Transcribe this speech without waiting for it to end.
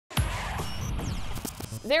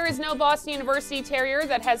There is no Boston University Terrier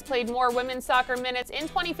that has played more women's soccer minutes in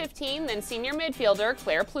 2015 than senior midfielder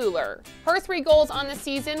Clare Pleuler. Her 3 goals on the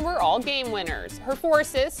season were all game winners. Her 4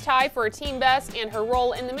 assists tie for a team best, and her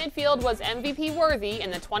role in the midfield was MVP worthy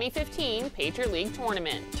in the 2015 Patriot League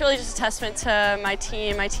tournament. It's really just a testament to my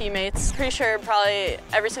team, my teammates. Pretty sure probably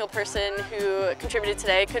every single person who contributed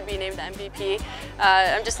today could be named the MVP.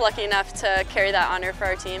 I'm just lucky enough to carry that honor for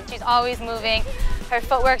our team. She's always moving. Her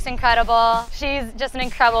footwork's incredible. She's just an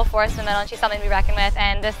incredible force in the middle, and she's something to be reckoned with,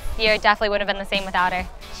 and this year definitely wouldn't have been the same without her.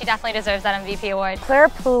 She definitely deserves that MVP award. Clare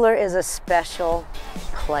Pleuler is a special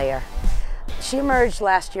player. She emerged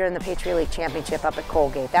last year in the Patriot League Championship up at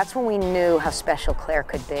Colgate. That's when we knew how special Clare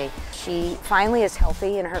could be. She finally is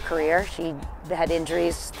healthy in her career. She had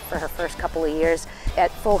injuries for her first couple of years.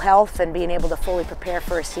 At full health and being able to fully prepare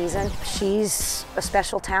for a season, she's a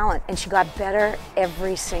special talent, and she got better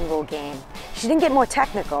every single game. She didn't get more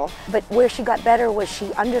technical, but where she got better was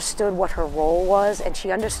she understood what her role was, and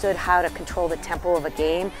she understood how to control the tempo of a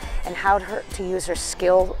game and how to use her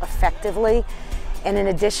skill effectively. And in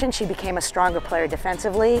addition, she became a stronger player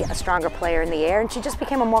defensively, a stronger player in the air, and she just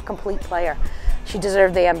became a more complete player. She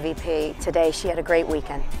deserved the MVP today. She had a great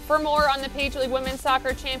weekend. For more on the Patriot League Women's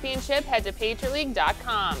Soccer Championship, head to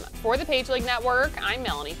patriotleague.com. For the Patriot League Network, I'm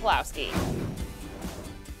Melanie Pulowski.